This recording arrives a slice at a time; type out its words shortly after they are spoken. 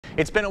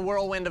It's been a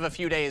whirlwind of a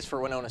few days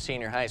for Winona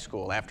Senior High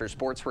School. After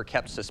sports were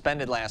kept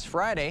suspended last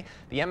Friday,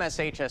 the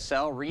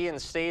MSHSL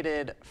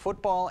reinstated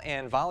football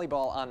and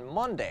volleyball on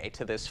Monday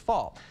to this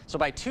fall. So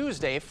by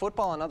Tuesday,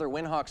 football and other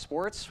Winhawk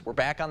sports were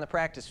back on the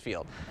practice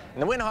field.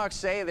 And the Winhawks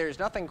say there's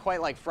nothing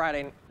quite like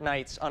Friday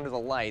nights under the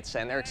lights,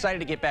 and they're excited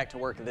to get back to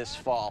work this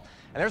fall.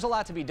 And there's a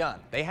lot to be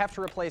done. They have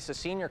to replace a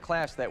senior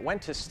class that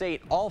went to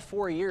state all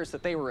 4 years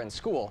that they were in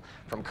school,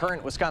 from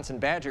current Wisconsin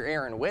Badger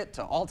Aaron Witt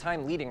to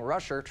all-time leading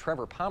rusher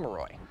Trevor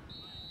Pomeroy.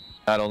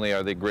 Not only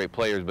are they great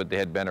players, but they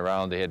had been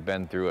around, they had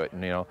been through it,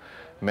 and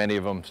many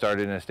of them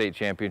started in a state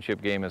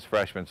championship game as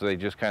freshmen, so they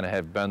just kind of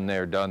have been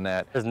there, done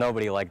that. There's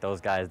nobody like those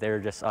guys. They were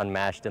just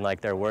unmatched in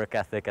their work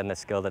ethic and the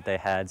skill that they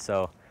had.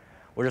 So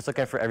we're just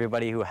looking for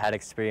everybody who had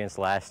experience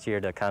last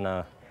year to kind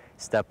of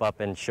step up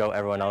and show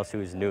everyone else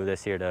who's new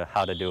this year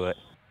how to do it.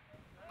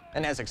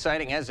 And as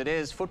exciting as it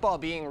is, football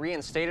being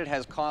reinstated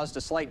has caused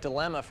a slight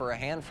dilemma for a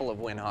handful of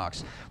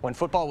Winhawks. When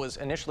football was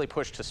initially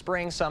pushed to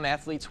spring, some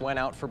athletes went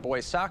out for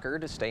boys soccer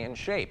to stay in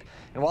shape.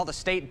 And while the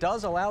state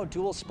does allow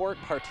dual sport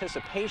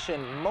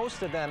participation,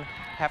 most of them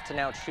have to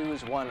now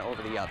choose one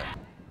over the other.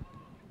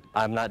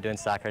 I'm not doing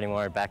soccer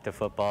anymore, back to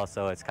football,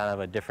 so it's kind of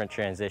a different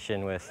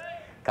transition with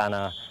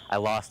I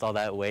lost all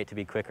that weight to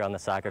be quicker on the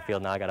soccer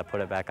field. Now I got to put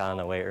it back on in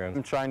the weight room.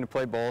 I'm trying to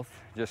play both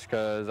just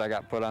because I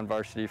got put on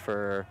varsity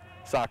for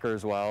soccer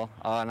as well,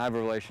 and I have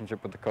a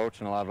relationship with the coach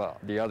and a lot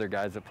of the other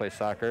guys that play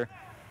soccer.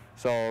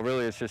 So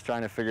really it's just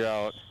trying to figure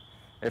out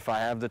if I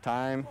have the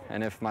time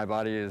and if my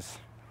body is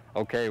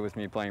okay with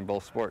me playing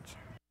both sports.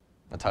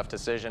 A tough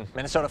decision.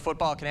 Minnesota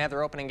football can have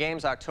their opening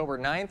games October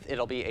 9th.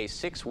 It'll be a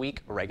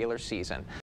 6-week regular season.